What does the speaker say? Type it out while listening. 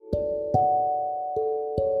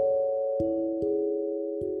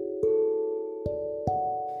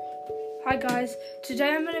Hi guys,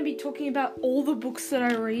 today I'm going to be talking about all the books that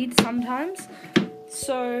I read sometimes.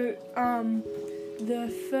 So, the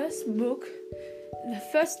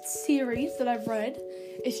first series that I've read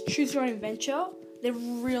is Choose Your Own Adventure. They're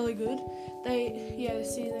really good.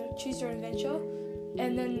 The Choose Your Own Adventure.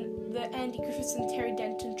 And then the Andy Griffiths and Terry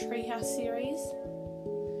Denton Treehouse series.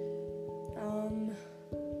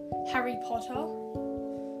 Harry Potter.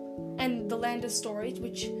 And The Land of Stories,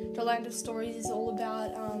 which The Land of Stories is all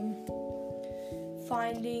about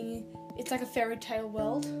it's like a fairy tale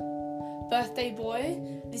world. Birthday Boy,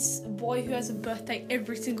 this boy who has a birthday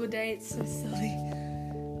every single day. It's so silly.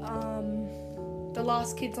 The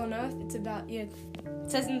Last Kids on Earth, it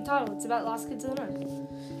says in the title, it's about Last Kids on Earth.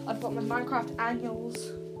 I've got my Minecraft annuals,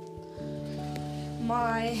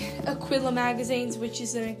 my Aquila magazines, which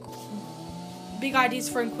is a Big Ideas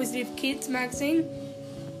for Inquisitive Kids magazine,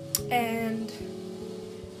 and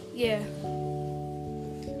yeah.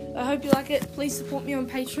 I hope you like it. Please support me on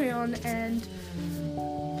Patreon, and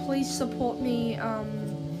please support me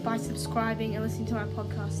by subscribing and listening to my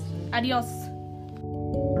podcast. Adios.